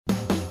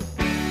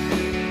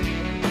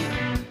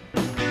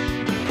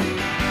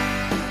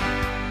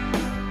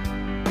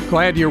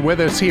Glad you're with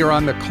us here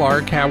on the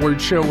Clark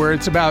Howard Show, where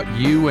it's about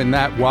you and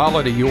that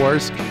wallet of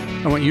yours.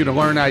 I want you to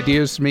learn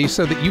ideas from me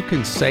so that you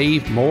can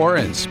save more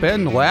and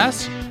spend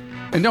less,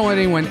 and don't let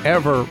anyone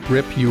ever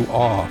rip you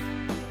off.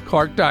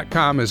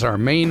 Clark.com is our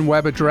main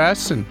web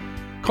address, and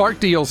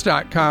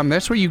ClarkDeals.com,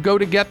 that's where you go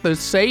to get the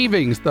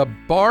savings, the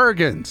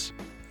bargains.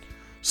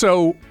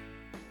 So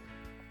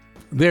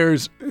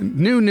there's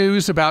new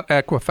news about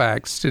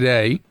Equifax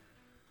today.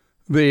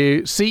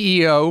 The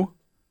CEO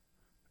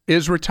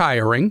is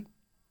retiring,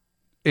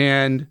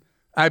 and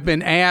I've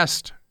been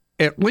asked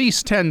at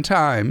least 10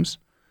 times,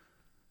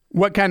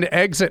 what kind of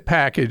exit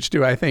package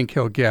do I think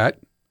he'll get?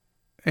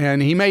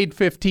 And he made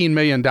 $15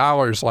 million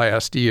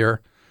last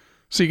year.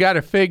 So you got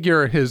to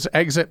figure his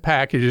exit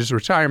package, his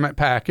retirement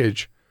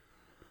package,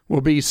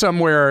 will be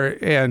somewhere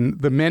in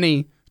the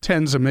many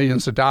tens of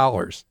millions of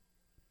dollars.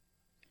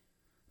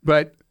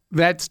 But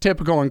that's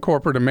typical in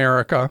corporate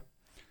America.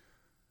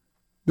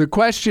 The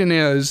question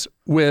is,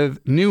 with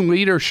new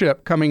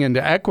leadership coming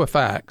into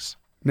Equifax,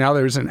 now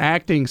there's an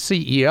acting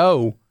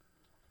CEO,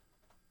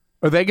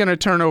 are they going to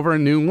turn over a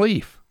new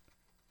leaf?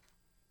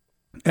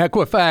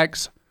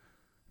 Equifax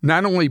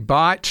not only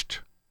botched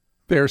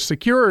their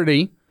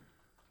security,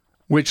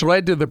 which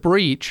led to the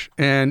breach,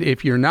 and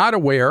if you're not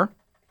aware,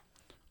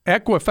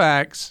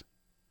 Equifax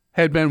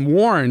had been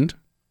warned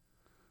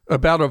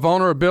about a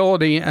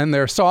vulnerability in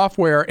their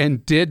software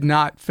and did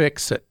not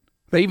fix it.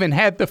 They even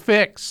had the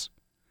fix,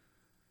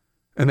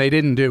 and they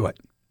didn't do it.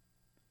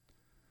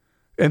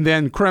 And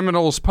then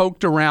criminals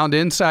poked around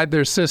inside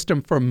their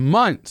system for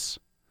months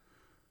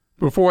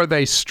before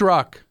they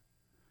struck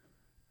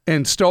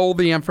and stole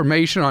the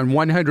information on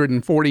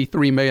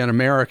 143 million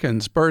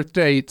Americans, birth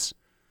dates,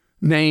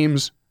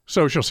 names,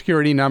 social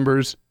security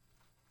numbers,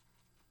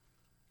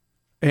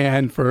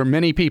 and for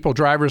many people,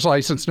 driver's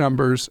license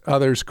numbers,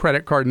 others,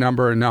 credit card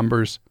number and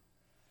numbers.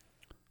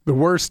 The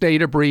worst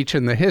data breach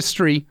in the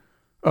history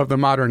of the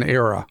modern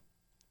era.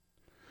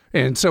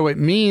 And so it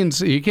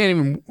means you can't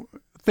even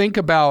think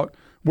about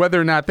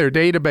whether or not their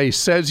database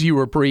says you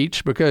were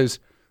breached, because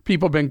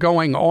people have been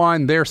going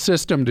on their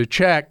system to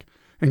check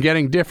and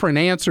getting different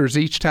answers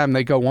each time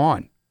they go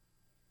on.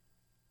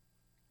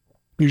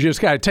 You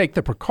just got to take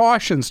the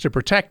precautions to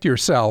protect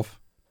yourself.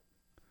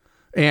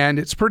 And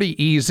it's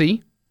pretty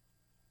easy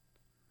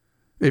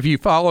if you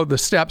follow the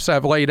steps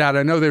I've laid out.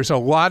 I know there's a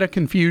lot of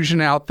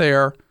confusion out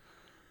there,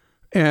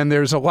 and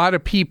there's a lot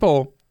of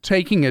people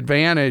taking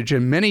advantage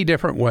in many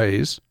different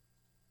ways.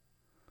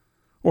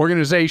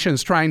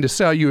 Organizations trying to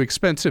sell you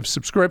expensive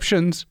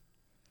subscriptions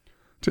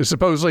to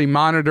supposedly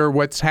monitor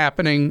what's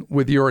happening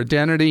with your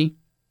identity.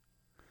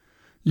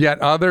 Yet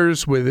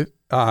others with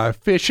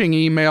phishing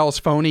emails,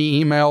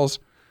 phony emails,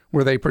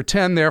 where they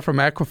pretend they're from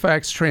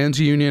Equifax,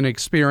 TransUnion,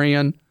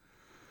 Experian,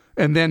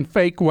 and then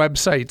fake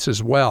websites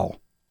as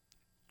well.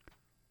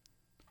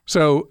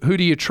 So who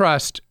do you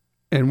trust,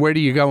 and where do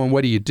you go, and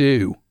what do you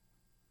do?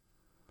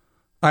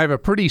 I have a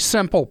pretty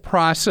simple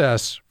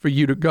process for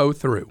you to go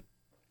through.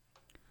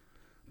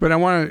 But I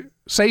want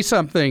to say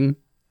something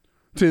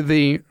to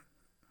the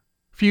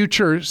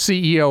future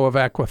CEO of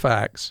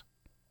Equifax.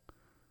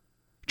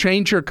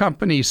 Change your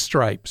company's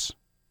stripes.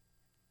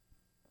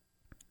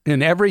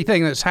 In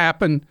everything that's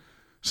happened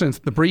since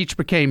the breach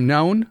became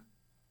known,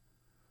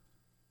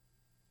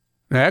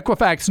 now,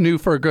 Equifax knew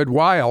for a good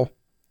while,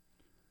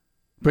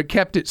 but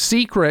kept it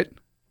secret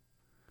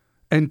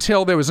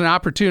until there was an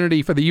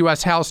opportunity for the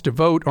U.S. House to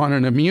vote on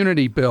an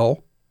immunity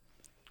bill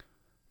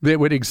that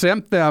would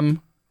exempt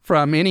them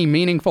from any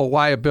meaningful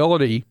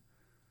liability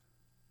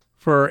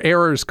for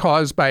errors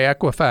caused by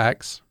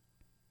Equifax.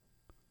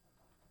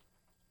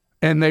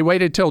 And they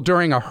waited till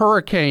during a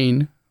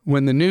hurricane,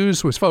 when the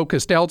news was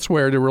focused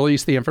elsewhere, to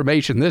release the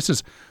information. This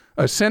is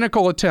a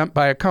cynical attempt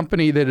by a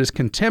company that is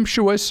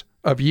contemptuous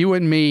of you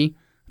and me,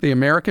 the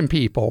American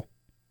people.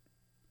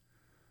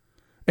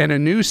 And a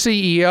new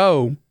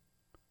CEO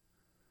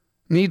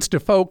needs to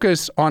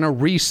focus on a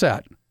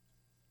reset,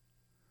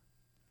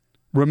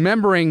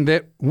 remembering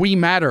that we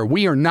matter.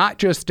 We are not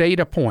just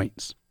data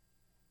points.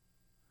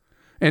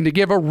 And to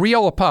give a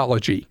real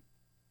apology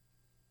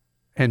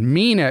and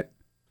mean it.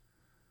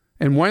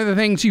 And one of the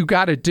things you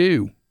got to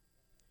do,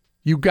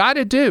 you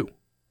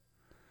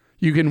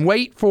can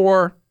wait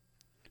for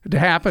it to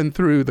happen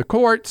through the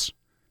courts.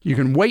 You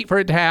can wait for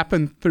it to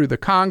happen through the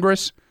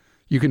Congress.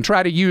 You can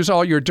try to use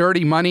all your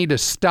dirty money to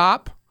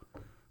stop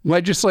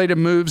legislative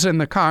moves in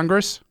the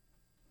Congress.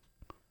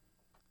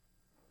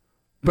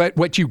 But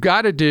what you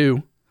got to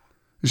do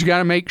is you got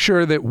to make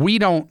sure that we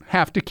don't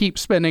have to keep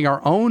spending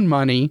our own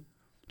money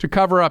to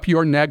cover up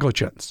your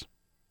negligence.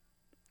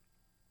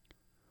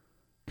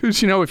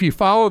 Because, if you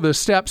follow the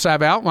steps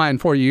I've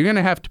outlined for you, you're going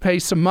to have to pay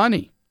some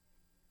money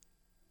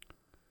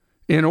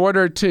in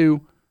order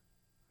to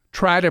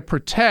try to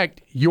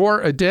protect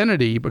your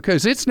identity,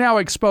 because it's now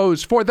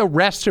exposed for the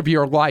rest of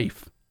your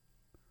life.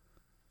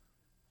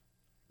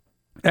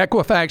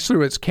 Equifax,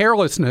 through its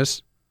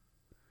carelessness,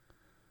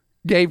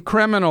 gave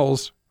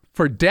criminals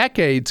for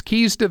decades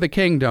keys to the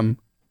kingdom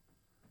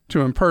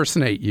to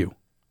impersonate you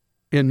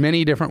in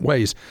many different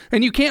ways.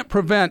 And you can't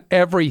prevent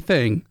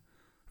everything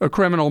a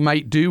criminal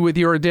might do with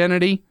your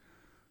identity,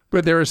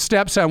 but there are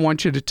steps I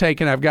want you to take,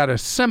 and I've got a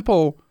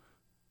simple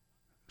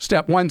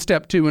step 1,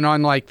 step 2, and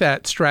on like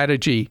that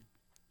strategy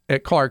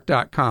at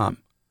Clark.com.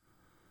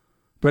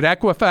 But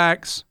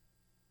Equifax,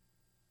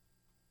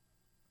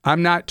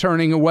 I'm not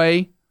turning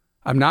away.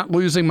 I'm not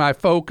losing my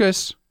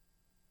focus.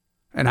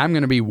 And I'm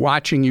going to be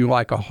watching you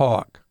like a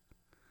hawk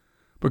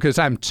because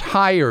I'm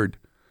tired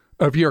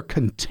of your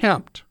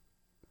contempt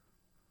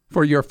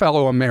for your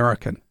fellow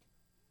American.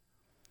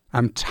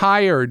 I'm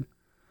tired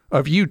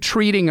of you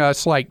treating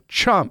us like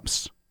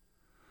chumps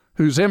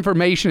whose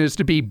information is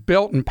to be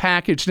built and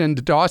packaged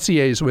into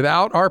dossiers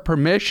without our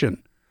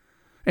permission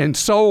and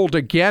sold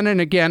again and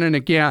again and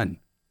again.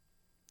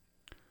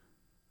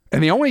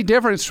 And the only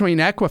difference between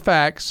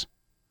Equifax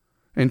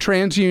and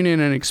TransUnion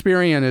and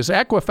Experian is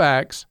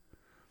Equifax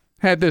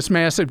had this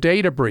massive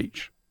data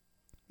breach.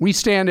 We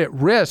stand at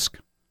risk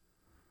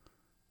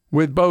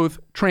with both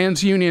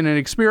TransUnion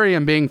and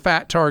Experian being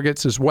fat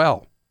targets as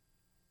well.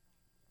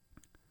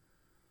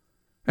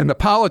 And the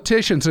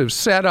politicians have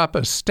set up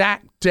a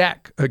stacked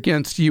deck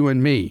against you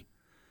and me,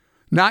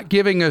 not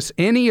giving us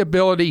any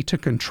ability to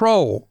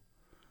control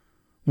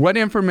what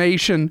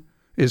information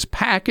is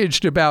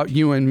packaged about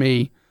you and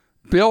me,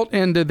 built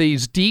into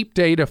these deep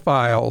data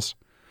files,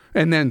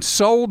 and then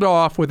sold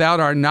off without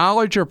our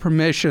knowledge or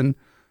permission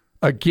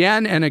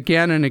again and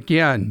again and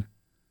again.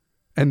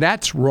 And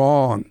that's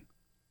wrong.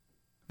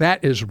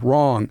 That is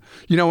wrong.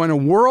 You know, in a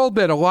world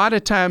that a lot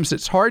of times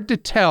it's hard to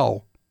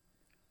tell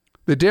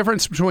the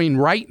difference between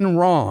right and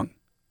wrong,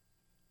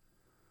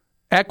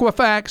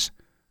 Equifax,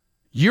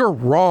 you're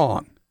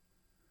wrong.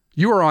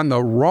 You are on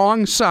the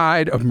wrong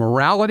side of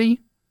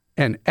morality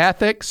and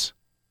ethics.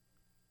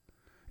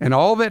 And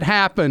all that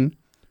happened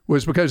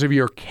was because of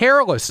your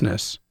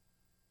carelessness.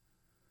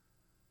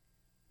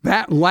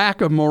 That lack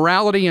of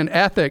morality and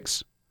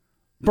ethics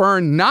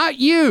burned not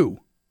you,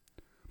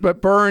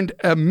 but burned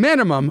a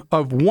minimum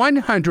of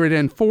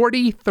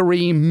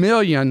 143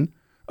 million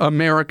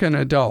American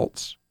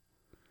adults.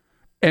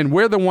 And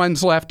we're the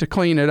ones left to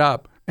clean it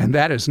up, and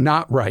that is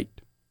not right.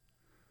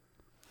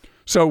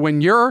 So when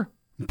your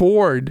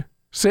board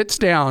sits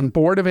down,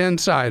 Board of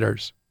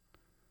Insiders,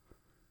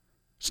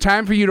 it's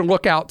time for you to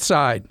look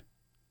outside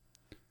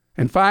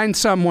and find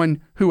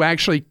someone who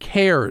actually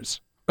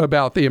cares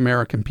about the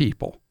American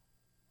people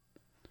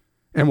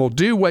and will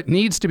do what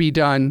needs to be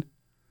done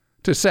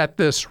to set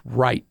this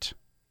right.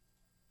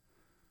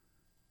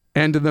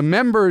 And to the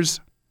members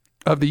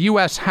of the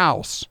U.S.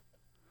 House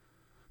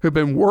who've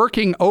been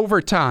working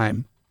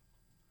overtime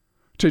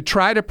to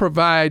try to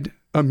provide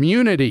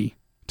immunity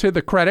to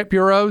the credit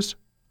bureaus,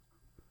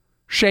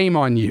 shame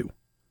on you.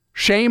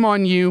 Shame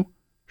on you.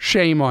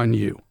 Shame on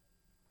you.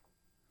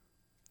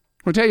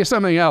 I'll tell you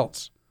something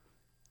else.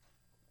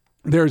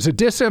 There's a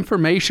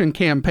disinformation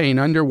campaign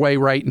underway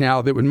right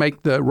now that would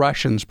make the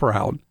Russians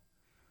proud.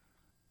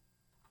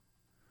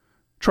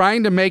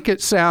 Trying to make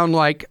it sound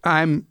like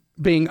I'm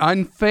being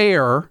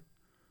unfair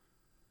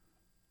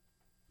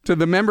to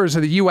the members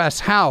of the U.S.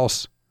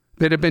 House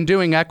that have been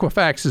doing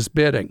Equifax's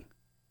bidding.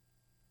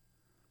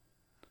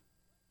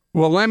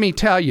 Well, let me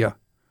tell you,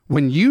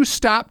 when you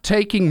stop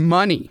taking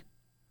money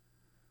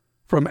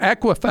from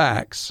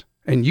Equifax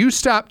and you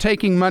stop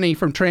taking money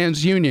from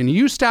TransUnion,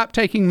 you stop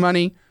taking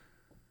money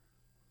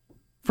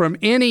from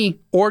any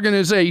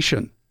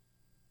organization,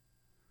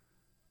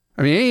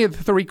 I mean, any of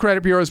the three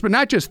credit bureaus, but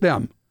not just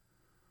them.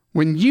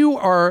 When you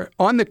are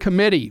on the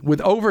committee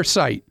with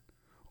oversight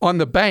on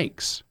the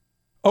banks,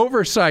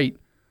 oversight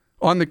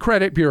on the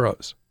credit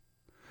bureaus,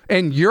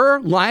 and you're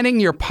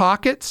lining your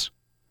pockets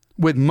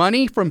with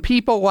money from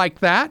people like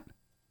that,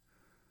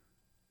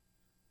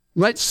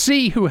 let's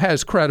see who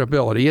has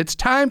credibility. It's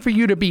time for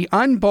you to be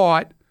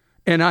unbought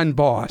and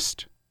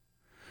unbossed.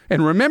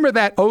 And remember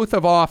that oath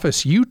of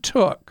office you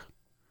took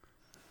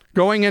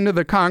going into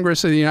the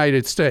Congress of the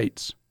United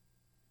States.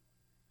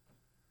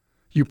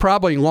 You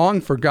probably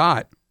long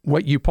forgot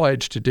what you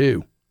pledged to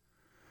do.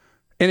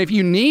 And if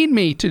you need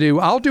me to do,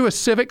 I'll do a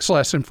civics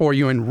lesson for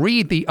you and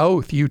read the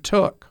oath you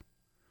took,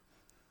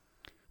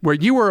 where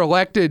you were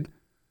elected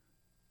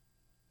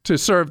to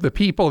serve the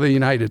people of the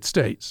United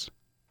States.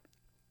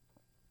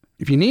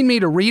 If you need me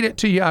to read it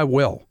to you, I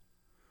will.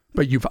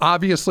 But you've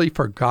obviously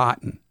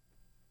forgotten.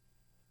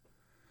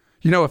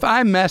 You know, if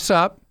I mess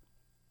up,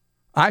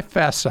 I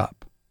fess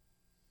up.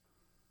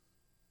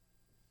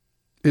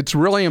 It's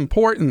really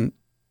important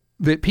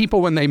that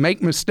people, when they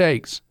make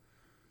mistakes,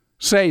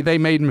 say they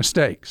made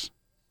mistakes.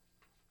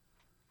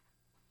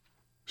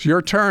 It's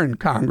your turn,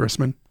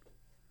 Congressman.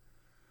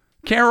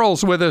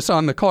 Carol's with us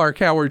on the Clark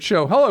Howard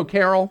Show. Hello,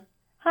 Carol.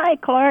 Hi,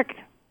 Clark.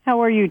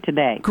 How are you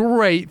today?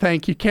 Great,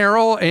 thank you,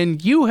 Carol.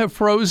 And you have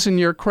frozen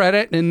your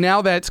credit, and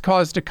now that's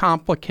caused a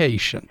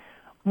complication.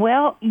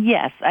 Well,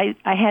 yes. I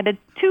had a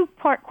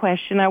two-part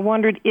question. I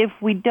wondered if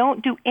we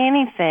don't do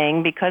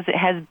anything because it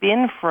has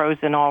been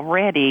frozen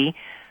already,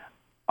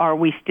 are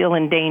we still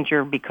in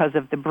danger because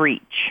of the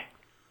breach?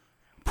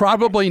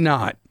 Probably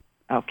not.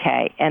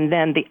 Okay. And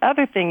then the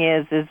other thing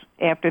is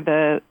after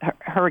the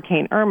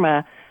Hurricane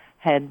Irma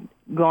had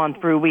gone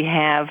through, we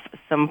have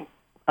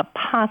a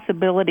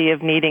possibility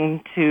of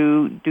needing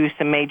to do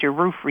some major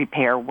roof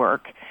repair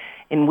work,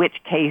 in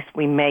which case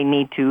we may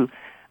need to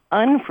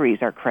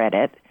unfreeze our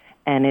credit.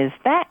 And is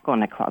that going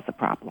to cause a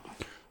problem?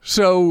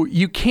 So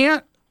you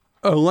can't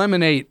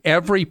eliminate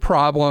every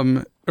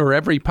problem or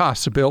every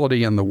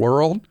possibility in the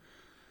world.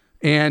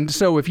 And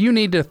so if you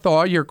need to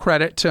thaw your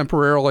credit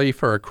temporarily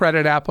for a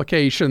credit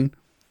application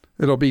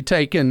that'll be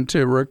taken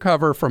to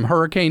recover from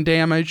hurricane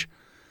damage,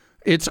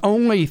 it's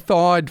only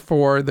thawed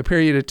for the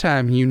period of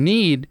time you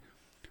need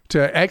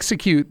to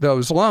execute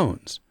those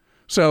loans.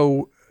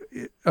 So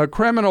a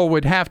criminal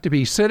would have to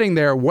be sitting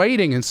there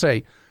waiting and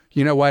say,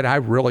 you know what, I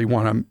really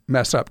want to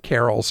mess up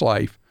Carol's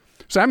life.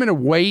 So I'm going to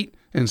wait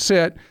and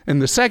sit,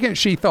 and the second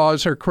she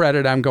thaws her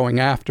credit, I'm going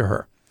after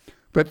her.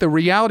 But the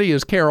reality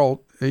is,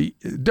 Carol,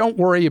 don't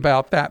worry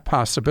about that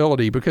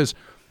possibility, because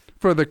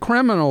for the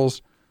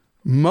criminals,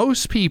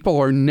 most people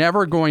are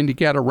never going to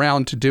get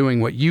around to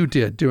doing what you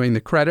did, doing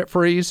the credit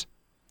freeze.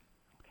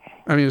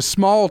 I mean, a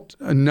small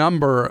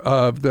number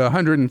of the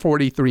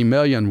 143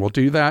 million will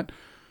do that.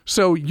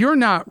 So you're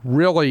not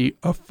really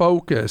a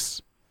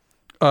focus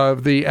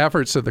of the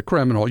efforts of the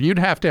criminal. You'd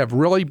have to have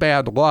really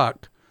bad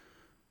luck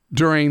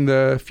during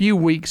the few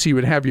weeks you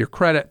would have your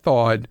credit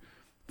thawed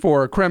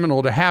for a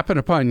criminal to happen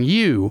upon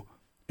you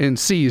and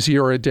seize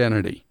your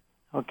identity.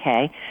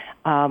 Okay.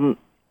 Am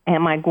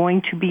I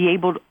going to be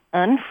able to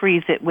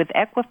unfreeze it with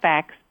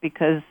Equifax?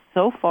 Because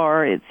so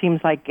far it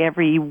seems like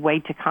every way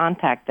to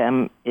contact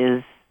them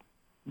is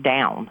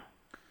down.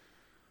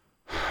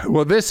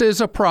 Well, this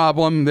is a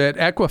problem that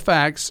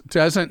Equifax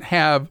doesn't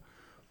have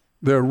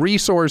the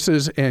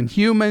resources in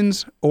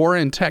humans or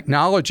in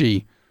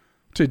technology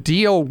to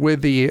deal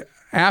with the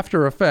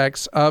after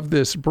effects of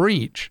this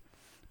breach.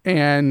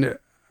 And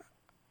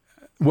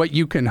what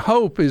you can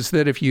hope is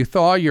that if you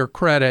thaw your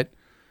credit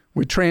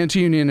with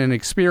TransUnion and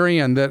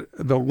Experian, that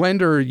the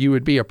lender you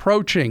would be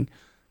approaching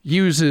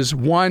uses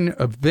one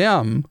of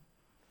them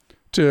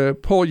to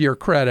pull your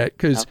credit.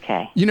 Because,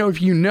 you know, if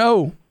you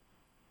know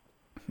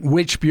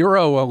which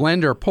bureau a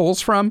lender pulls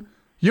from,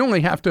 you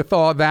only have to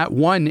thaw that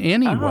one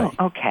anyway.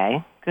 Oh,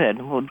 okay,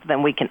 good. Well,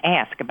 then we can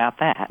ask about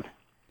that.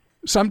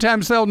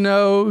 Sometimes they'll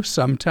know,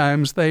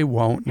 sometimes they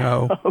won't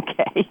know.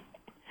 Okay.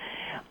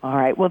 All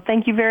right. Well,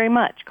 thank you very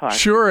much, Clark.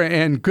 Sure,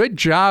 and good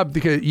job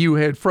because you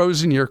had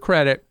frozen your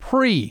credit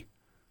pre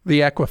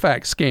the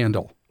Equifax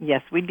scandal.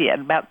 Yes, we did,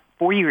 about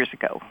 4 years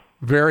ago.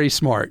 Very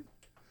smart.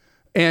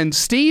 And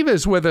Steve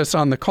is with us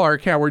on the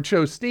Clark Howard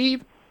Show.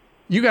 Steve,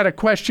 you got a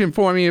question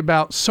for me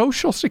about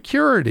Social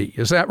Security.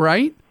 Is that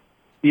right?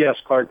 Yes,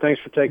 Clark.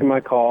 Thanks for taking my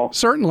call.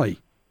 Certainly.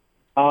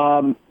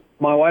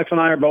 My wife and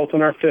I are both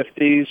in our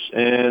 50s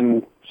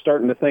and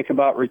starting to think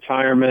about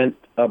retirement,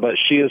 but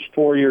she is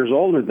 4 years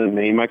older than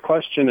me. My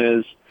question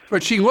is...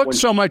 But she looks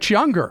so much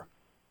younger.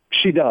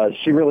 She does.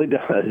 She really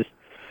does.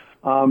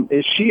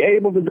 Is she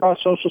able to draw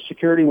Social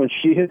Security when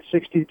she hits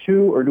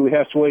 62, or do we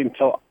have to wait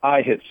until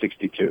I hit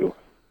 62?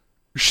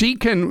 She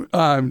can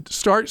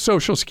start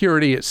Social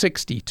Security at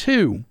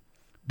 62,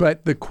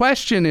 but the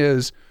question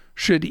is,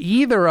 should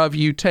either of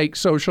you take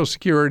Social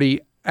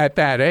Security at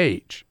that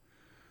age?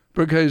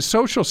 Because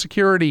Social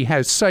Security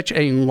has such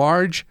a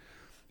large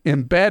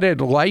embedded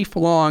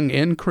lifelong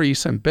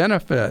increase in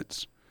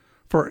benefits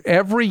for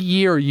every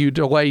year you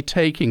delay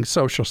taking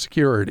Social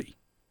Security.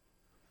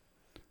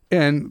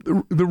 And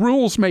the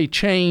rules may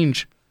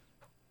change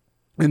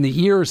in the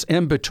years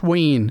in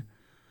between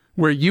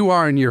where you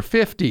are in your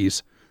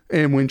 50s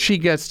and when she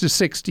gets to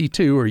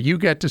 62 or you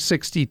get to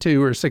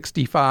 62 or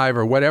 65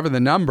 or whatever the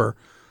number.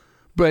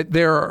 But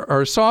there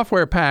are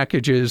software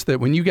packages that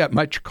when you get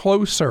much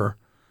closer,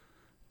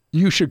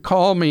 you should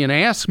call me and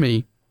ask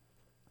me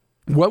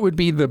what would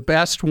be the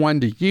best one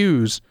to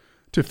use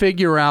to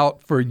figure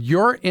out for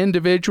your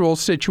individual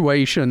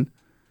situation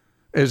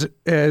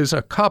as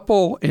a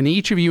couple and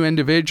each of you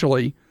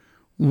individually,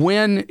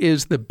 when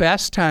is the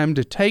best time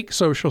to take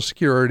Social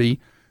Security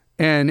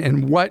and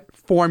in what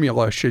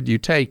formula should you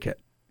take it?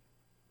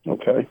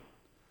 Okay.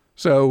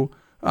 So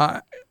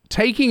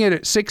taking it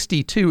at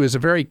 62 is a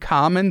very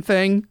common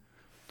thing,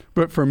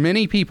 but for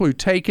many people who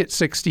take it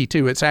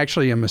 62, it's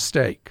actually a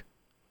mistake.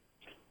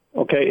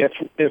 Okay,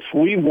 if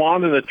we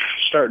wanted to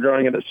start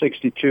drawing it at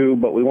 62,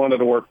 but we wanted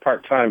to work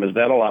part-time, is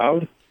that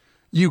allowed?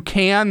 You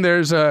can.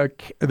 There's a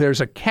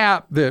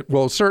cap that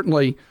will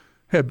certainly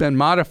have been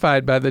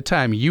modified by the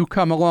time you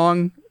come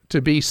along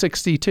to be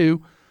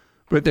 62,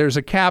 but there's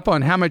a cap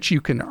on how much you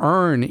can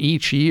earn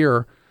each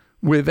year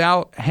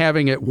without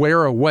having it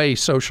wear away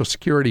Social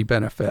Security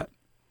benefit.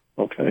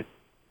 Okay.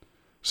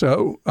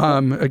 So,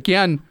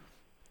 again,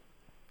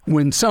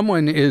 when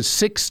someone is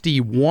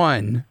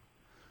 61,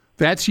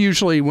 that's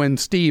usually when,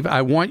 Steve,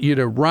 I want you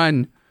to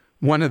run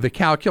one of the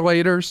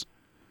calculators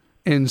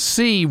and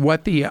see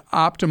what the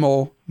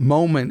optimal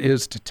moment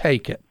is to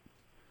take it.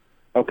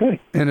 Okay.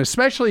 And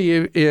especially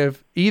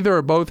if either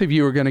or both of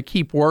you are going to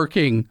keep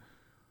working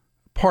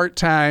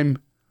part-time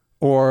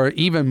or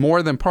even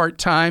more than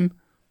part-time,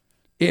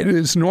 it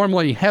is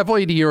normally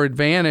heavily to your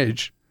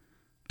advantage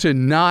to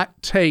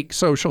not take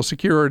Social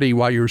Security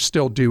while you're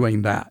still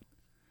doing that.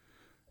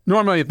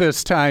 Normally at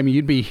this time,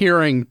 you'd be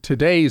hearing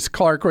today's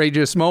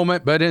Clarkrageous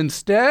moment, but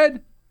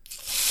instead,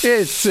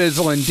 it's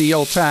sizzling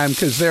deal time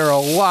because there are a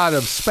lot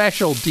of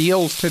special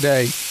deals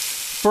today.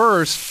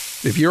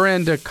 First, if you're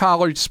into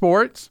college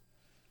sports,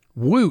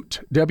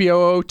 Woot,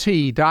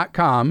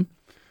 WOOT.com,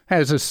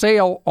 has a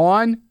sale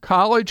on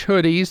college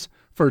hoodies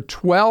for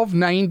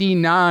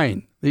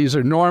 $12.99. These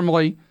are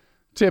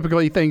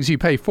typically things you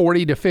pay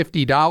 $40 to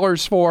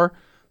 $50 for.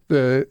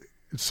 The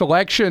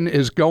selection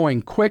is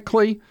going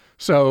quickly,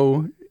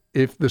 so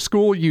if the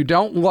school you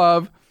don't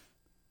love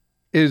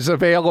is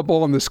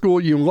available and the school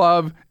you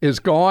love is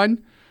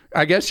gone,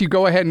 I guess you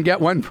go ahead and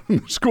get one from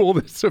the school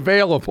that's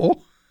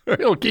available.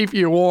 It'll keep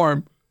you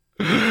warm.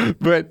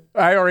 But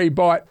I already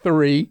bought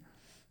 3.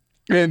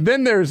 And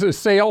then there's a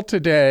sale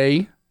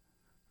today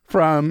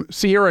from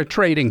Sierra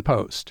Trading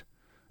Post.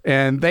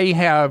 And they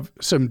have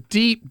some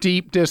deep,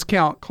 deep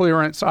discount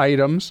clearance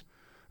items.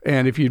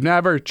 And if you've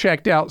never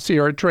checked out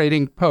Sierra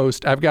Trading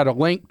Post, I've got a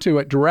link to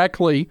it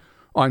directly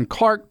on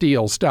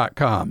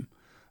ClarkDeals.com.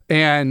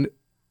 And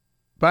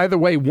by the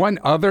way, one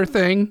other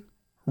thing,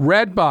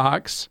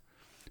 Redbox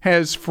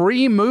has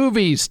free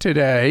movies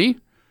today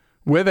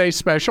with a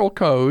special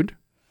code.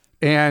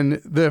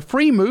 And the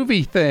free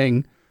movie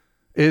thing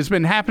has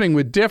been happening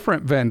with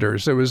different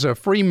vendors. There was a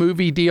free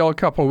movie deal a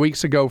couple of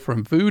weeks ago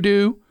from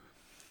Vudu.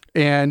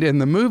 And in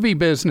the movie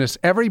business,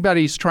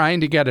 everybody's trying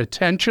to get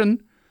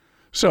attention.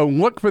 So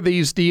look for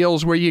these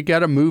deals where you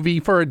get a movie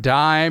for a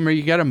dime, or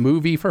you get a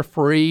movie for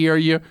free, or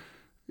you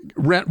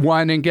rent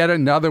one and get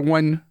another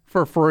one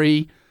for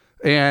free.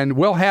 And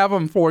we'll have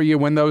them for you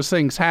when those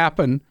things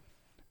happen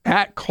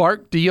at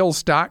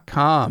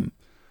ClarkDeals.com.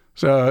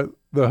 So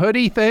the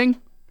hoodie thing,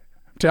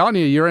 I'm telling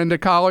you, you're into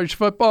college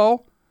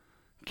football,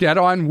 get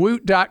on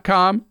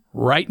Woot.com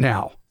right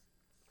now.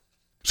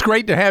 It's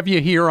great to have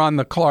you here on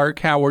the Clark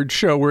Howard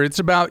Show, where it's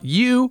about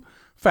you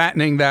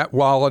fattening that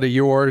wallet of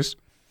yours.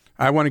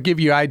 I want to give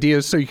you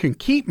ideas so you can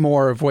keep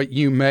more of what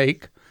you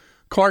make.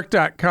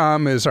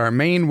 Clark.com is our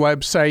main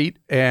website,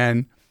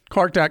 and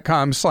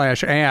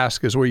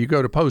Clark.com/ask is where you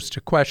go to post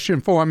a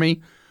question for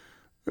me.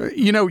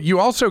 You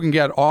also can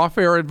get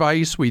off-air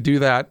advice. We do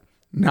that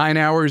 9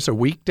 hours a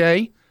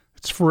weekday.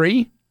 It's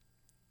free.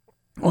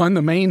 On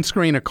the main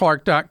screen of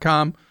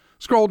Clark.com,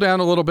 scroll down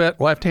a little bit,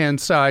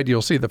 left-hand side,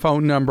 you'll see the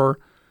phone number,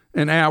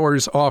 and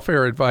hours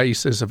off-air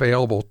advice is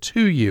available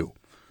to you.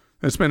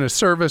 It's been a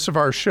service of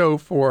our show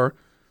for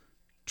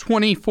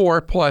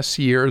 24 plus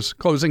years,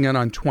 closing in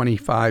on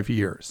 25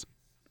 years.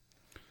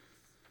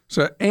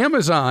 So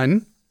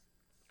Amazon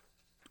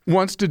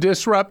wants to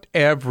disrupt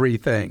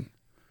everything.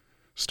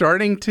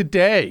 Starting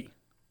today,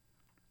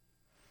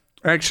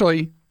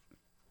 actually,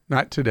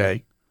 not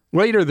today,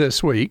 later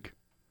this week.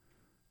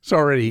 It's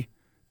already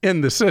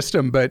in the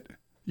system, but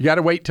you got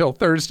to wait till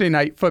Thursday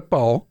Night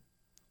Football,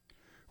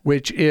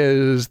 which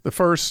is the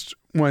first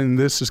one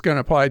this is going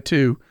to apply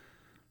to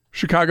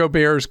Chicago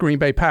Bears, Green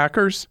Bay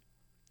Packers.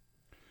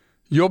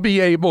 You'll be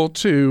able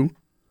to,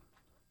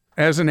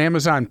 as an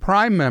Amazon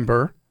Prime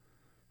member,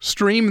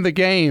 stream the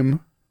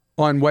game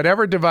on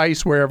whatever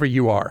device, wherever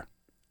you are,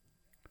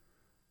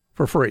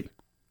 for free.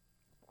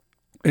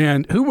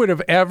 And who would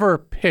have ever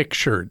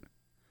pictured,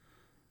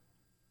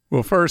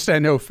 well, first, I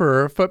know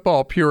for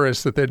football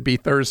purists that there'd be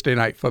Thursday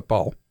Night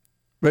Football.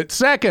 But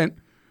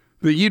second,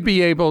 that you'd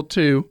be able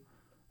to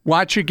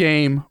watch a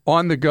game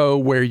on the go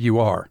where you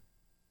are.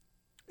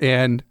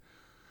 And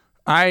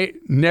I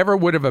never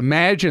would have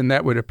imagined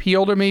that would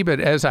appeal to me, but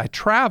as I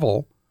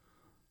travel,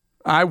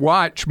 I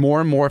watch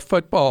more and more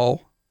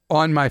football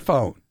on my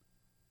phone.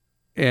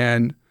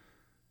 And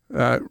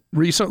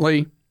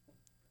recently,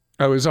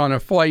 I was on a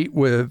flight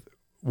with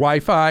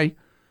Wi-Fi,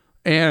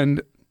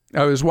 and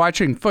I was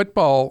watching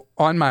football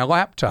on my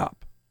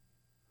laptop,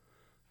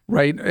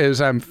 right as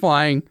I'm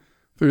flying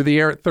through the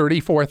air at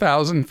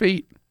 34,000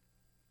 feet.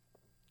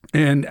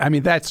 And, I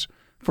mean, that's,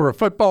 for a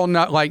football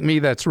nut like me,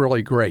 that's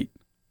really great.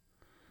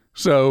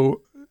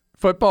 So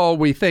football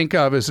we think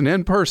of as an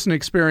in-person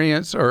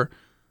experience or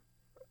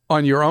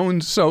on your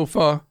own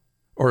sofa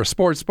or a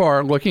sports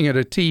bar looking at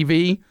a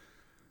TV.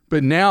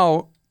 But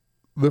now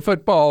the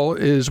football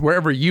is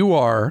wherever you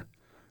are,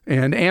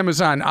 and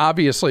Amazon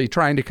obviously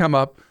trying to come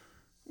up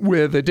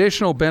with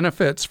additional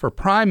benefits for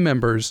Prime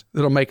members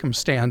that'll make them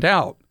stand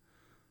out.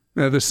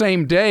 Now, the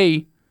same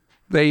day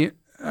they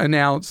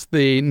announced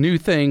the new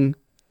thing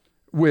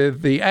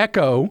with the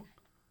Echo,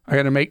 I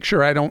got to make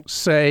sure I don't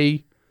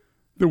say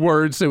the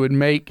words that would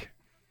make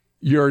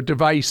your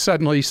device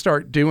suddenly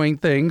start doing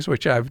things,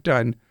 which I've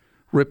done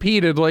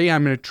repeatedly.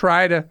 I'm going to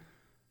try to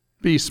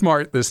be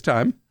smart this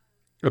time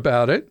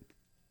about it.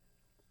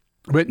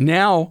 But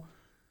now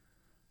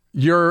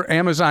your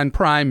Amazon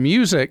Prime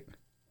Music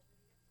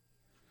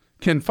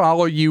can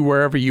follow you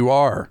wherever you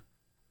are.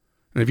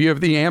 And if you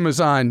have the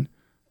Amazon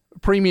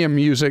Premium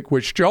Music,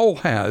 which Joel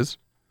has,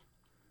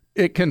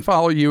 it can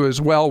follow you as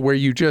well, where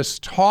you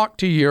just talk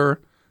to your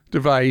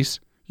device.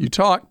 You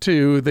talk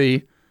to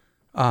the,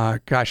 I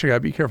got to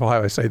be careful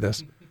how I say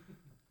this,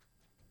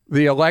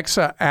 the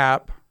Alexa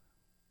app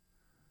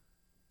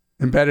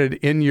embedded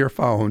in your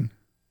phone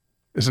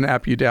is an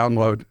app you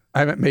download. I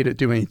haven't made it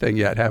do anything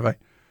yet, have I?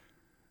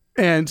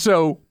 And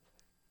so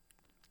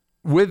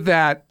with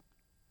that,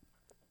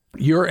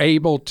 you're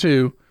able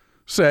to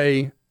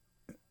say,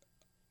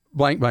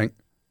 blank, blank,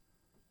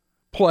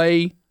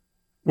 play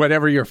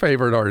whatever your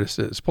favorite artist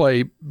is.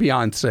 Play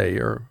Beyonce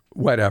or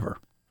whatever.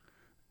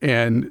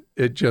 And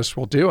it just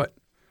will do it.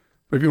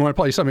 But if you want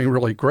to play something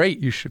really great,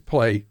 you should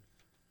play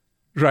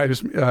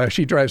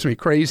She Drives Me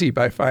Crazy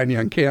by Fine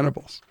Young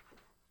Cannibals.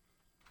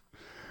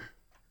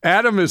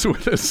 Adam is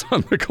with us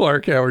on the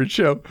Clark Howard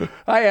Show.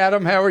 Hi,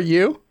 Adam. How are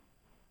you?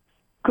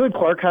 Good,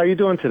 Clark. How are you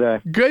doing today?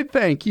 Good,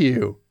 thank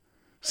you.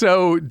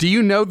 So do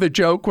you know the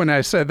joke when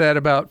I said that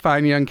about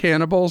Fine Young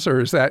Cannibals, or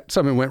is that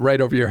something that went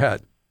right over your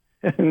head?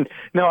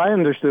 No, I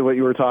understood what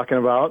you were talking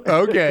about.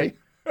 Okay.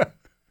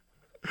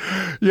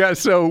 Yeah,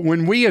 so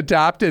when we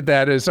adopted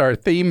that as our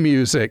theme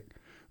music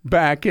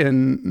back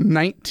in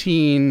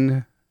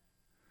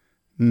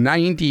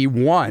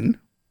 1991,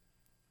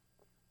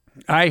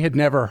 I had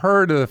never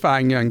heard of the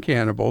Fine Young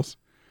Cannibals,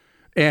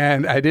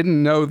 and I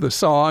didn't know the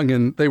song,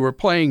 and they were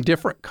playing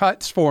different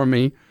cuts for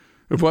me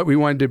of what we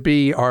wanted to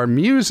be our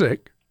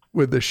music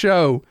with the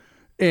show,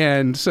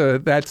 and so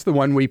that's the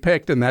one we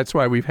picked, and that's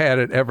why we've had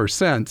it ever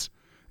since.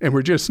 And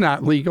we're just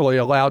not legally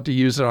allowed to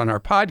use it on our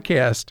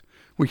podcast.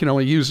 We can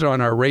only use it on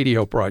our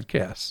radio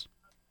broadcasts.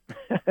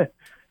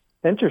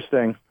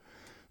 Interesting.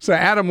 So,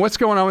 Adam, what's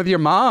going on with your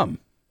mom?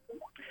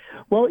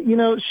 Well,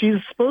 she's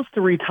supposed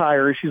to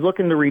retire. She's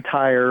looking to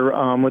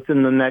retire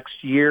within the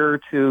next year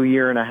to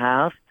year and a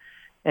half.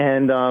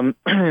 And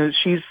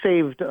she's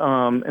saved,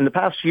 in the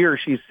past year,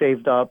 she's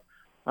saved up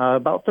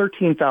about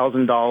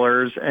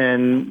 $13,000,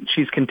 and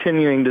she's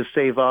continuing to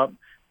save up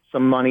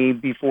some money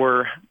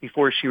before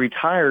she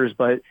retires.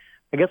 But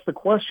I guess the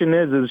question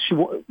is she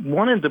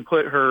wanted to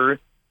put her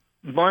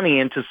money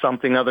into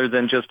something other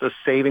than just a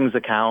savings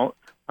account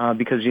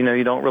because,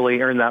 you don't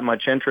really earn that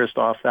much interest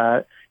off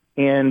that.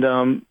 And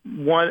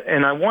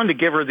I wanted to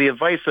give her the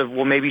advice of,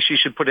 well, maybe she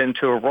should put it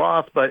into a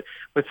Roth. But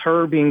with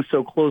her being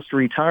so close to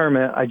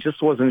retirement, I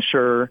just wasn't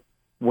sure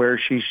where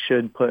she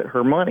should put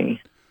her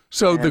money.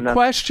 So the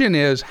question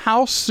is,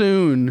 how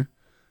soon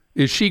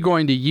is she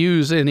going to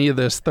use any of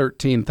this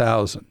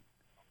 $13,000?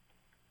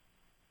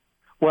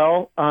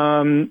 Well,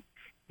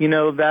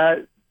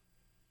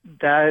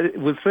 that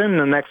within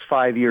the next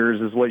 5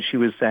 years is what she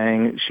was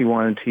saying. She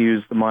wanted to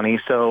use the money.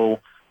 So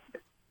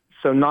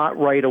not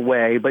right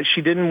away, but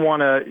she didn't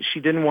want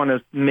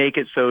to make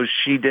it so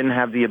she didn't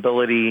have the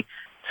ability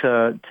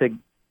to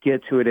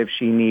get to it if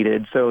she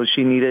needed. So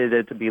she needed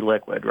it to be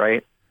liquid,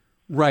 right?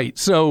 Right.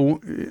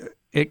 So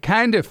it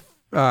kind of,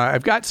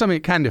 I've got something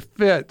that kind of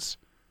fits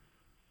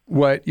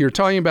what you're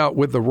talking about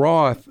with the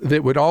Roth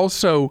that would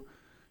also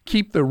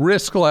keep the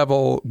risk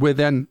level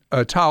within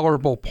a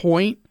tolerable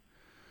point.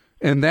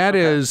 And that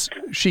is,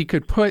 she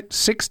could put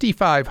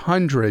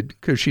 $6,500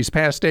 because she's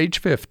past age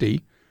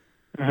 50.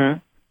 Mm-hmm.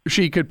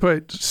 She could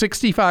put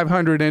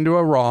 $6,500 into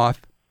a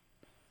Roth,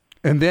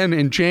 and then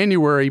in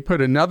January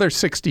put another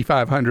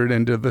 $6,500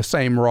 into the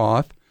same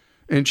Roth,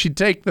 and she'd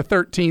take the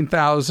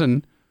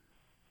 $13,000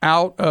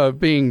 out of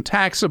being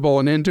taxable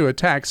and into a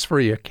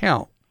tax-free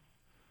account.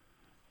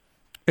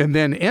 And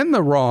then in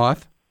the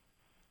Roth,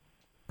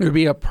 it would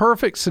be a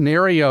perfect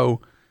scenario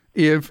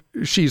if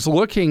she's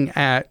looking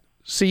at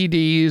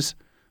CDs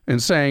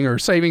and saying, or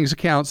savings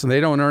accounts, and they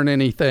don't earn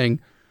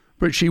anything,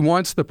 but she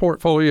wants the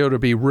portfolio to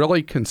be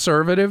really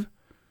conservative,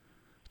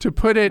 to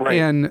put it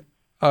in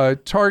a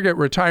Target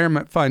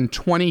Retirement Fund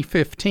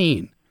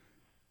 2015,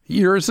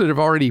 years that have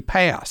already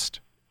passed,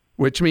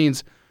 which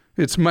means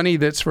it's money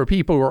that's for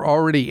people who are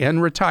already in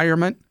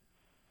retirement,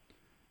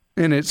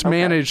 and it's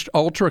managed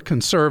ultra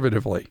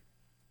conservatively.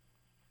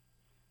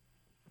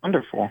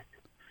 Wonderful.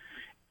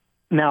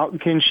 Now,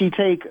 can she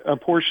take a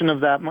portion of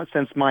that,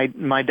 since my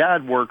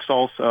dad works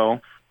also?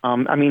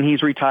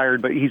 He's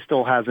retired, but he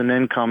still has an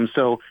income,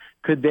 so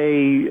could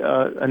they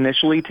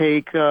initially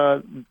take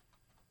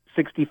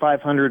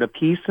 $6,500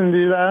 apiece and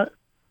do that?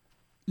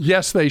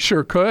 Yes, they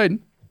sure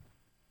could.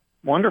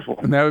 Wonderful.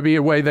 And that would be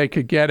a way they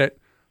could get it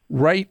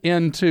right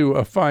into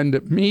a fund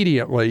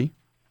immediately.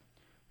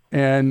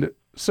 And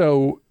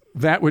so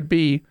that would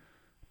be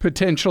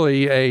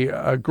potentially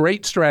a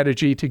great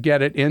strategy to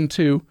get it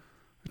into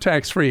a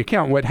tax-free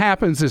account. What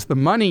happens is the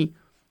money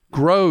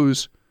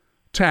grows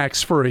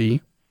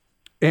tax-free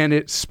and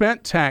it's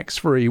spent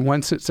tax-free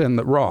once it's in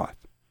the Roth.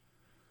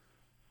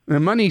 The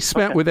money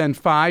spent within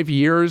 5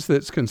 years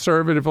that's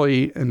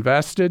conservatively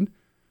invested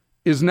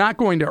is not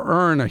going to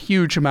earn a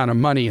huge amount of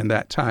money in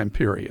that time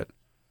period.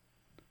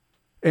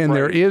 And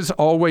there is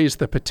always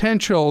the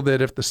potential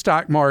that if the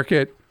stock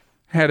market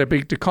had a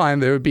big decline,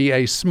 there would be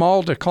a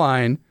small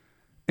decline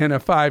in a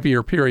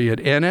 5-year period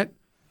in it.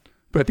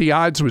 But the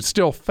odds would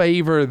still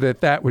favor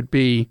that would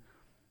be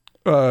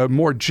a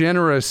more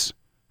generous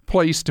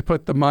place to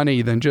put the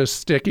money than just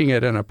sticking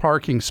it in a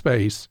parking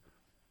space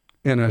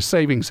in a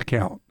savings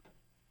account.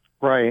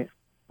 Right.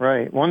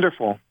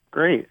 Wonderful.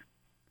 Great.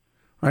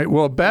 Right.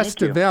 Well, best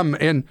to them.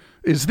 And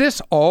is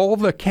this all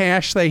the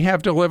cash they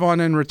have to live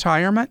on in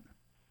retirement?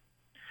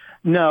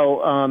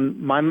 No,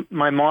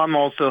 my mom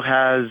also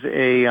has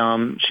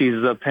she's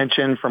a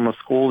pension from a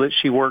school that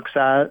she works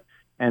at,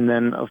 and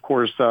then of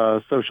course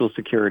Social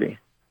Security.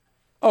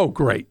 Oh,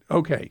 great.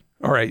 Okay.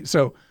 All right.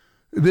 So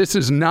this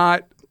is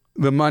not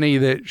the money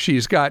that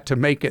she's got to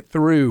make it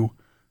through.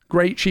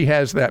 Great, she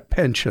has that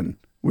pension,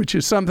 which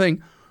is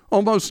something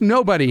almost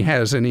nobody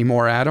has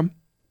anymore, Adam.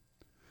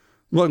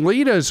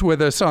 Lolita's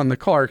with us on the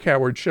Clark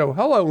Howard Show.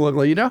 Hello,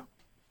 Lolita.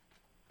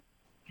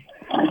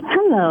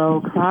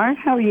 Hello, Clark.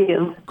 How are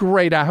you?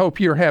 Great. I hope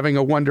you're having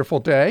a wonderful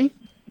day.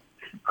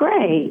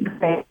 Great.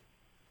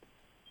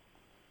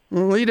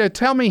 Lolita,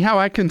 tell me how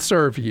I can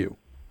serve you.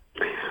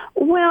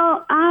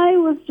 Well, I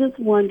was just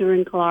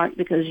wondering, Clark,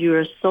 because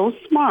you're so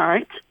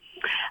smart,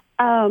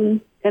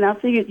 and I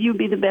figured you'd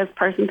be the best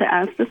person to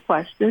ask this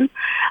question.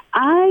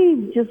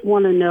 I just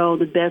want to know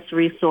the best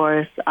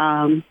resource,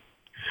 or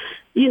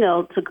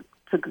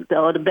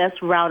the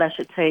best route I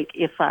should take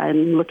if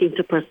I'm looking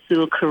to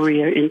pursue a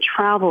career in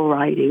travel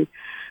writing.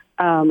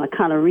 I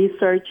kind of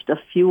researched a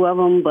few of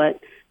them, but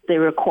they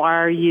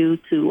require you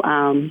to,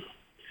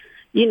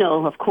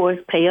 of course,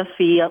 pay a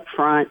fee up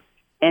front,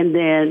 and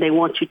then they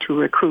want you to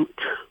recruit.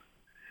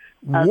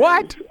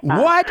 What?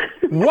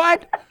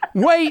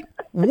 Wait,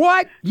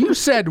 what? You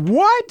said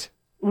what?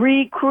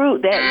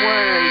 Recruit, that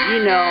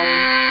word,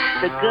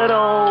 the good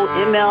old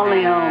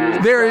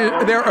MLM.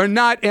 There are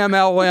not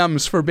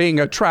MLMs for being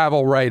a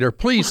travel writer.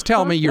 Please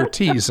tell me you're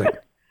teasing.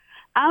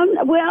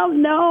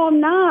 No, I'm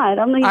not.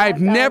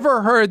 I've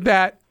never heard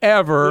that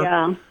ever.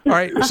 Yeah. All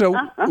right. So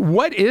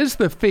what is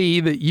the fee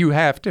that you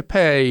have to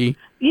pay?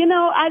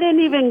 I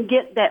didn't even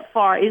get that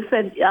far. It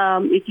said,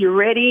 if you're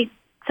ready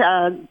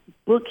to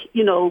book,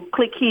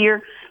 click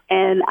here.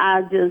 And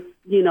I just,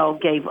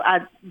 I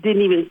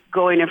didn't even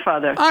go any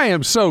further. I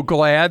am so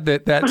glad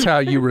that that's how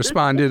you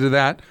responded to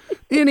that.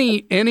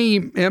 Any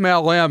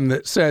MLM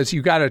that says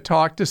you got to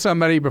talk to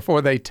somebody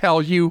before they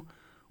tell you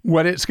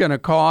what it's going to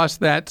cost,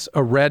 that's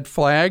a red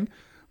flag.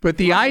 But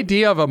the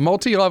idea of a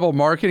multi-level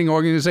marketing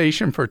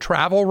organization for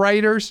travel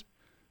writers,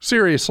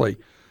 seriously,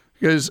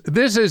 because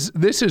this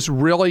is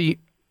really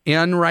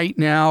in right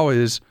now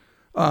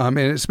and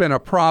it's been a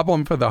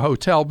problem for the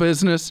hotel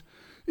business,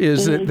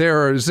 is that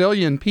there are a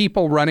zillion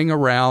people running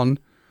around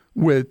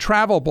with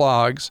travel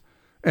blogs,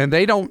 and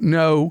they don't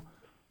know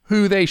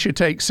who they should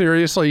take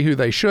seriously, who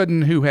they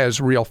shouldn't, who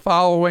has real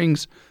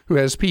followings, who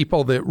has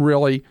people that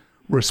really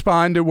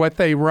respond to what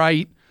they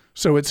write.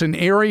 So it's an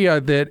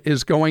area that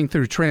is going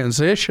through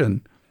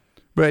transition.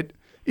 But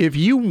if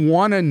you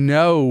want to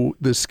know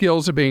the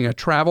skills of being a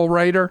travel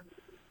writer,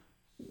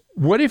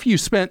 what if you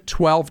spent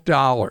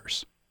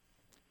 $12?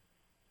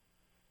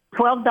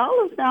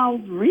 $12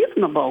 sounds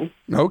reasonable.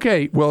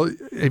 Okay. Well,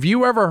 have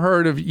you ever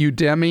heard of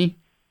Udemy?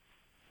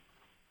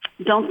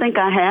 Don't think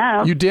I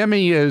have.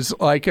 Udemy is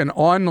like an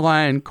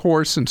online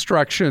course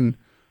instruction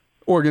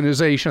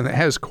organization that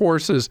has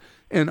courses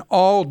in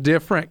all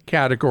different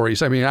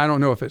categories. I mean, I don't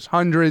know if it's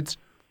hundreds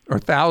or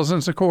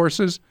thousands of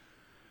courses.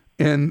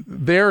 And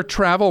their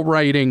travel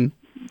writing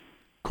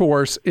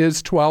course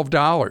is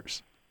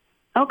 $12.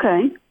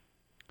 Okay.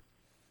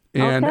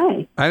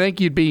 And I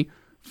think you'd be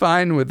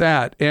fine with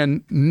that.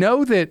 And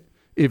know that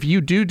if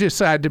you do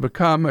decide to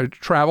become a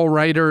travel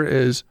writer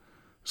is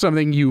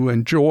something you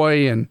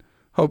enjoy and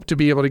hope to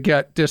be able to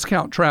get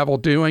discount travel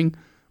doing,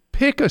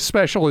 pick a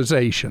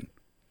specialization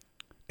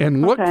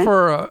and look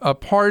for a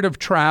part of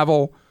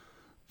travel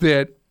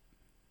that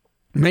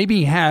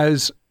maybe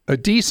has a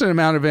decent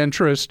amount of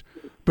interest,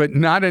 but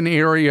not an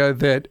area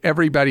that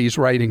everybody's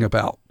writing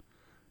about.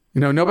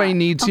 Nobody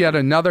needs yet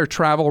another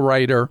travel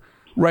writer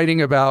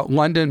writing about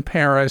London,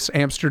 Paris,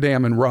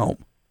 Amsterdam, and Rome.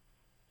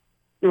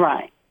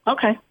 Right.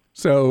 Okay.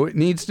 So it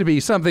needs to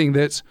be something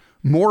that's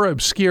more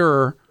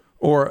obscure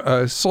or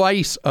a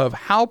slice of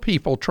how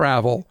people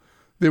travel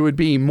that would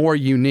be more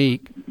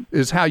unique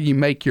is how you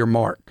make your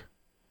mark.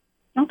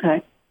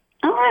 Okay.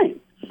 All right.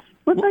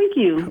 Well, thank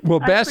you. Well,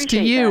 best to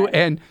you. That.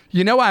 And,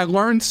 I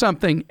learned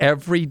something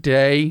every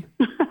day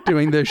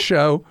doing this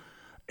show,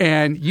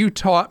 and you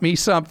taught me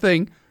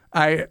something.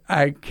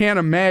 I can't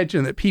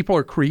imagine that people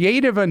are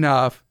creative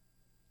enough,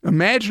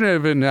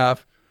 imaginative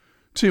enough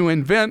to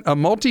invent a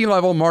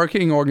multi-level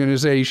marketing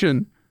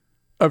organization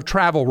of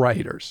travel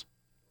writers.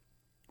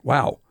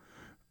 Wow.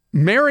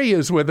 Mary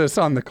is with us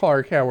on the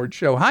Clark Howard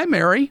Show. Hi,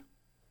 Mary.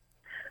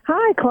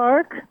 Hi,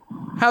 Clark.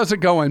 How's it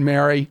going,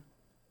 Mary?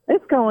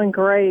 It's going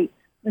great.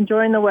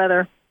 Enjoying the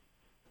weather.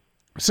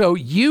 So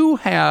you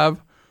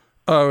have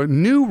a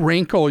new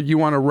wrinkle you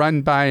want to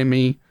run by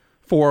me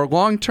for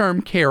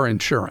long-term care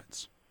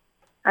insurance.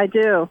 I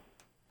do.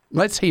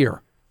 Let's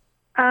hear.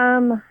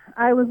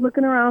 I was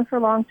looking around for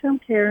long-term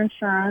care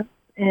insurance,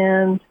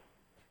 and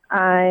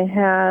I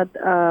had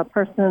a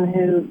person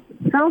who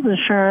sells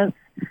insurance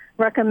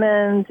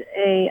recommend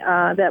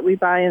that we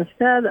buy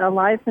instead a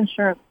life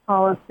insurance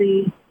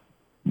policy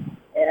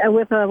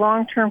with a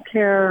long-term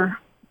care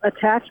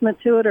attachment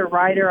to it or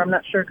rider. I'm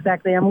not sure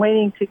exactly. I'm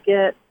waiting to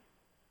get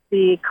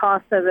the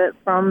cost of it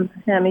from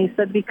him. He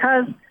said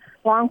because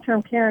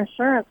long-term care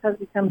insurance has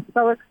become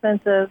so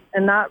expensive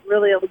and not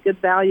really of a good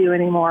value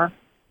anymore,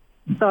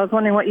 So I was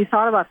wondering what you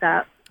thought about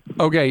that.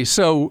 Okay,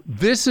 so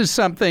this is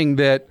something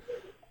that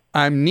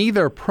I'm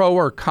neither pro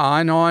or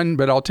con on,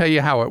 but I'll tell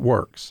you how it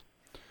works.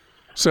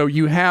 So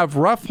you have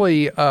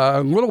roughly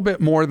a little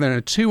bit more than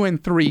a 2 in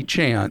 3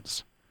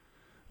 chance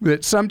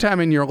that sometime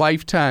in your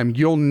lifetime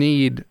you'll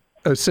need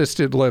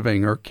assisted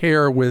living or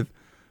care with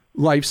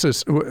life's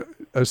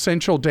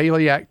essential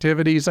daily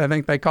activities, I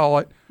think they call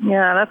it.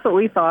 Yeah, that's what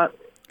we thought.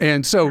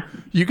 And so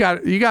you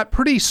got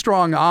pretty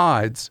strong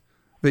odds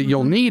that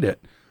you'll need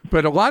it.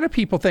 But a lot of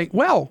people think,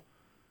 well,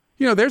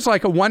 there's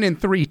like a 1 in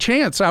 3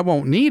 chance I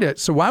won't need it.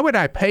 So why would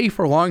I pay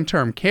for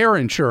long-term care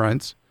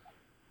insurance?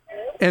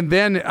 And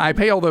then I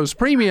pay all those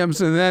premiums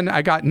and then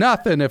I got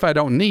nothing if I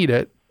don't need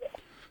it.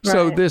 Right.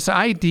 So this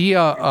idea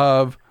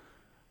of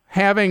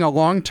having a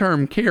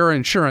long-term care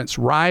insurance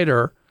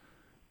rider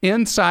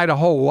inside a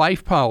whole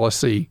life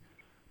policy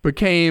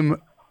became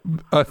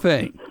a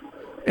thing.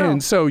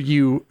 And so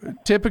you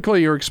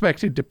typically are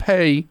expected to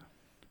pay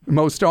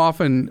most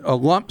often a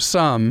lump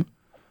sum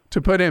to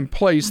put in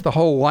place the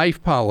whole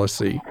life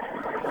policy.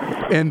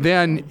 And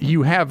then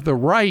you have the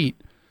right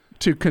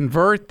to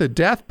convert the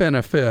death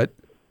benefit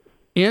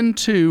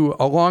into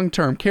a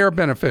long-term care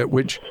benefit,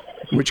 which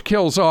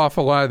kills off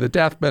a lot of the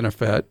death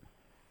benefit.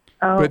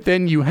 Oh. But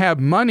then you have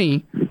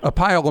money, a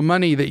pile of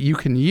money that you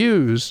can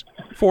use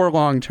for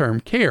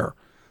long-term care.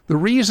 The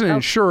reason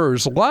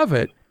insurers love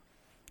it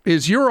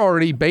is you're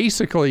already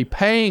basically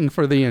paying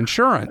for the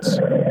insurance.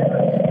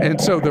 And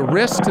so the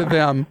risk to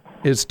them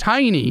is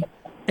tiny,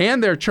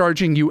 and they're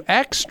charging you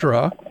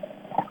extra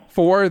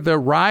for the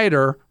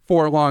rider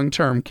for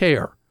long-term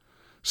care.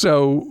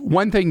 So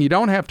one thing you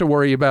don't have to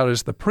worry about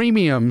is the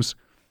premiums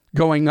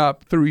going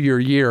up through your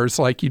years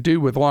like you do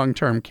with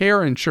long-term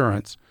care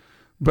insurance.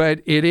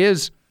 But it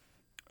is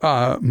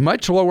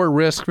much lower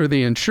risk for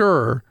the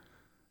insurer,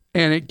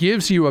 and it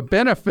gives you a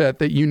benefit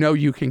that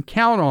you can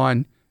count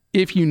on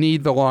if you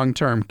need the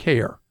long-term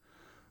care.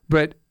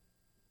 But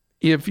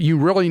if you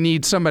really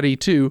need somebody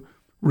to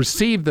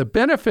receive the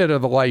benefit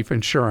of the life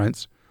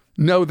insurance,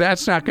 no,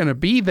 that's not going to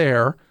be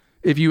there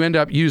if you end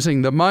up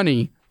using the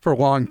money for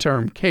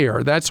long-term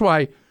care. That's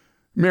why,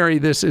 Mary,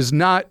 this is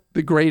not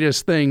the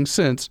greatest thing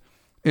since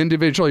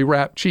individually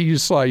wrapped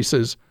cheese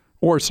slices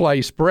or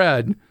sliced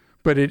bread,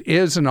 but it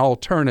is an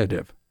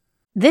alternative.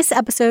 This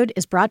episode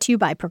is brought to you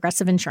by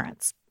Progressive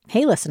Insurance.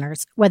 Hey,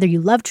 listeners, whether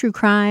you love true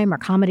crime or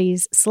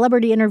comedies,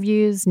 celebrity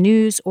interviews,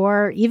 news,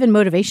 or even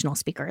motivational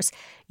speakers,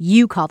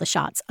 you call the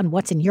shots on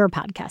what's in your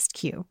podcast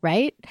queue,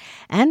 right?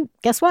 And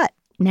guess what?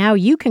 Now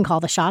you can call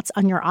the shots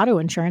on your auto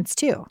insurance,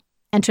 too.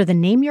 Enter the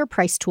Name Your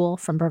Price tool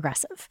from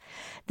Progressive.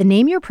 The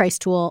Name Your Price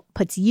tool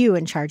puts you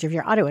in charge of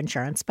your auto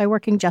insurance by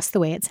working just the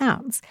way it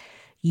sounds.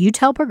 You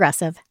tell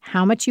Progressive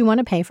how much you want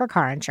to pay for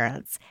car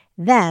insurance.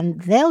 Then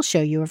they'll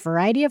show you a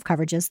variety of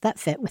coverages that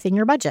fit within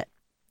your budget,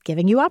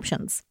 giving you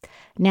options.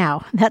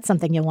 Now, that's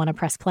something you'll want to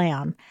press play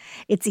on.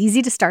 It's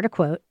easy to start a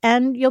quote,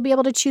 and you'll be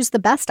able to choose the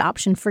best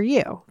option for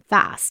you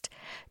fast.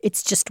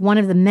 It's just one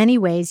of the many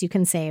ways you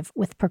can save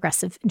with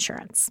Progressive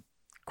Insurance.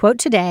 Quote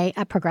today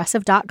at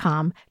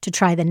Progressive.com to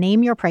try the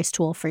Name Your Price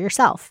tool for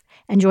yourself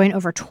and join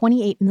over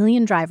 28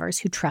 million drivers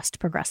who trust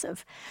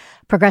Progressive.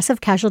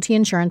 Progressive Casualty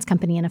Insurance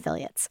Company and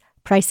Affiliates.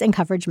 Price and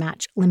coverage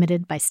match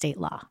limited by state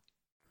law.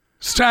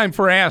 It's time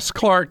for Ask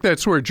Clark.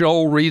 That's where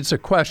Joel reads a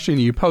question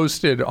you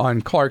posted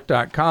on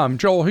Clark.com.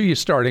 Joel, who are you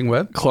starting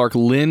with? Clark,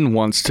 Lynn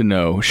wants to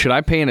know, should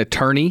I pay an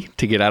attorney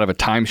to get out of a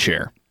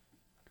timeshare?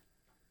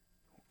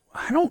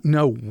 I don't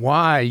know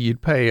why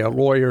you'd pay a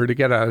lawyer to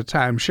get out of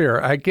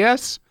timeshare. I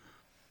guess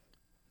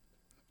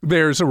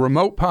there's a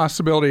remote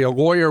possibility a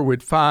lawyer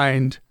would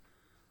find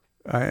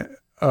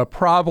a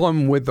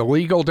problem with the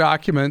legal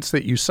documents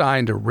that you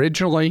signed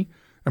originally.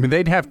 I mean,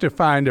 they'd have to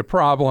find a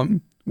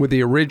problem with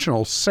the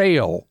original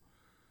sale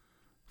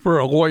for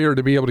a lawyer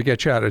to be able to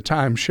get you out of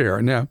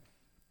timeshare. Now,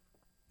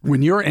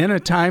 when you're in a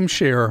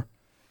timeshare,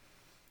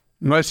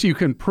 unless you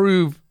can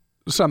prove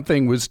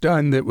something was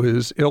done that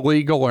was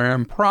illegal or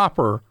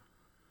improper,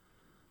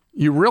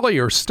 you really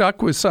are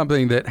stuck with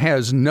something that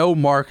has no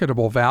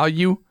marketable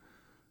value.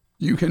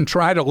 You can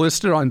try to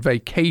list it on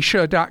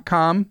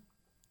Vacatia.com.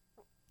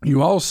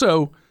 You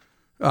also,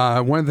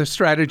 one of the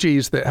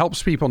strategies that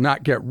helps people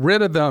not get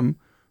rid of them,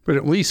 but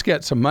at least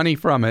get some money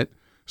from it,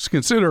 is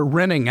consider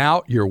renting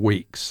out your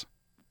weeks.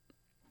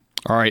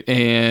 All right,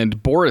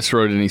 and Boris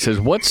wrote in, he says,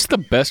 what's the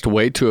best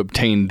way to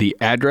obtain the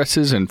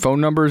addresses and phone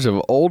numbers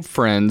of old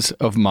friends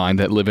of mine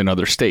that live in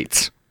other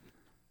states?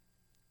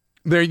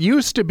 There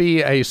used to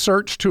be a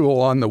search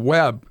tool on the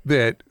web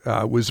that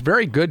was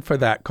very good for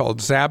that called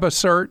Zaba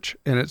Search,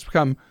 and it's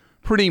become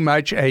pretty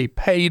much a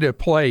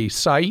pay-to-play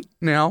site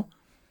now.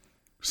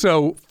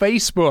 So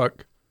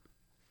Facebook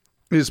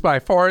is by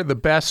far the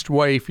best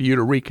way for you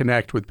to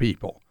reconnect with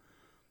people.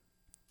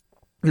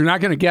 You're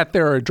not going to get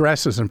their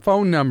addresses and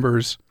phone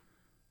numbers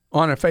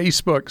on a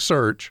Facebook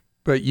search,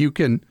 but you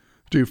can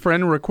do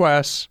friend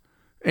requests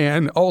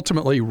and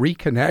ultimately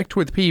reconnect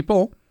with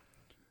people.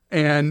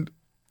 And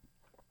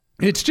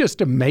it's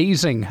just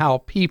amazing how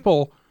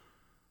people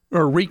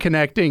are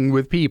reconnecting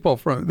with people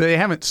from they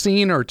haven't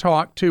seen or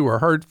talked to or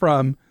heard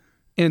from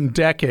in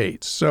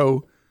decades.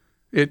 So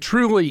it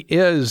truly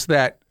is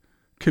that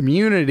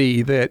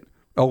community that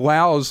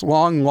allows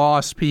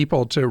long-lost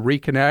people to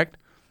reconnect.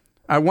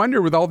 I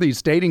wonder, with all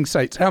these dating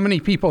sites, how many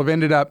people have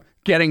ended up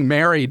getting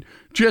married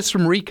just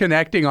from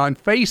reconnecting on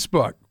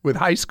Facebook with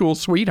high school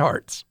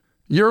sweethearts.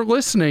 You're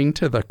listening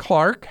to The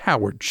Clark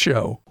Howard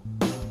Show.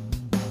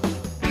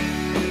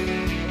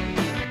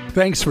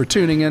 Thanks for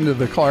tuning into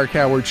The Clark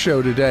Howard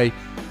Show today.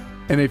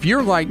 And if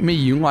you're like me,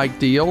 you like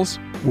deals,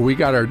 well, we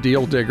got our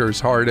deal diggers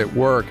hard at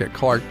work at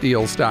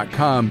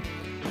clarkdeals.com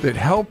that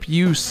help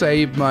you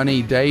save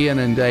money day in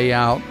and day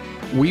out.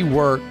 We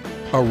work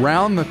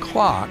around the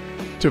clock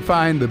to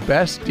find the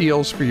best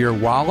deals for your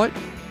wallet,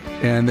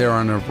 and they're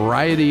on a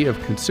variety of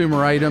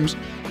consumer items.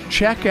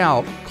 Check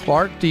out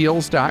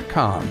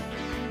clarkdeals.com.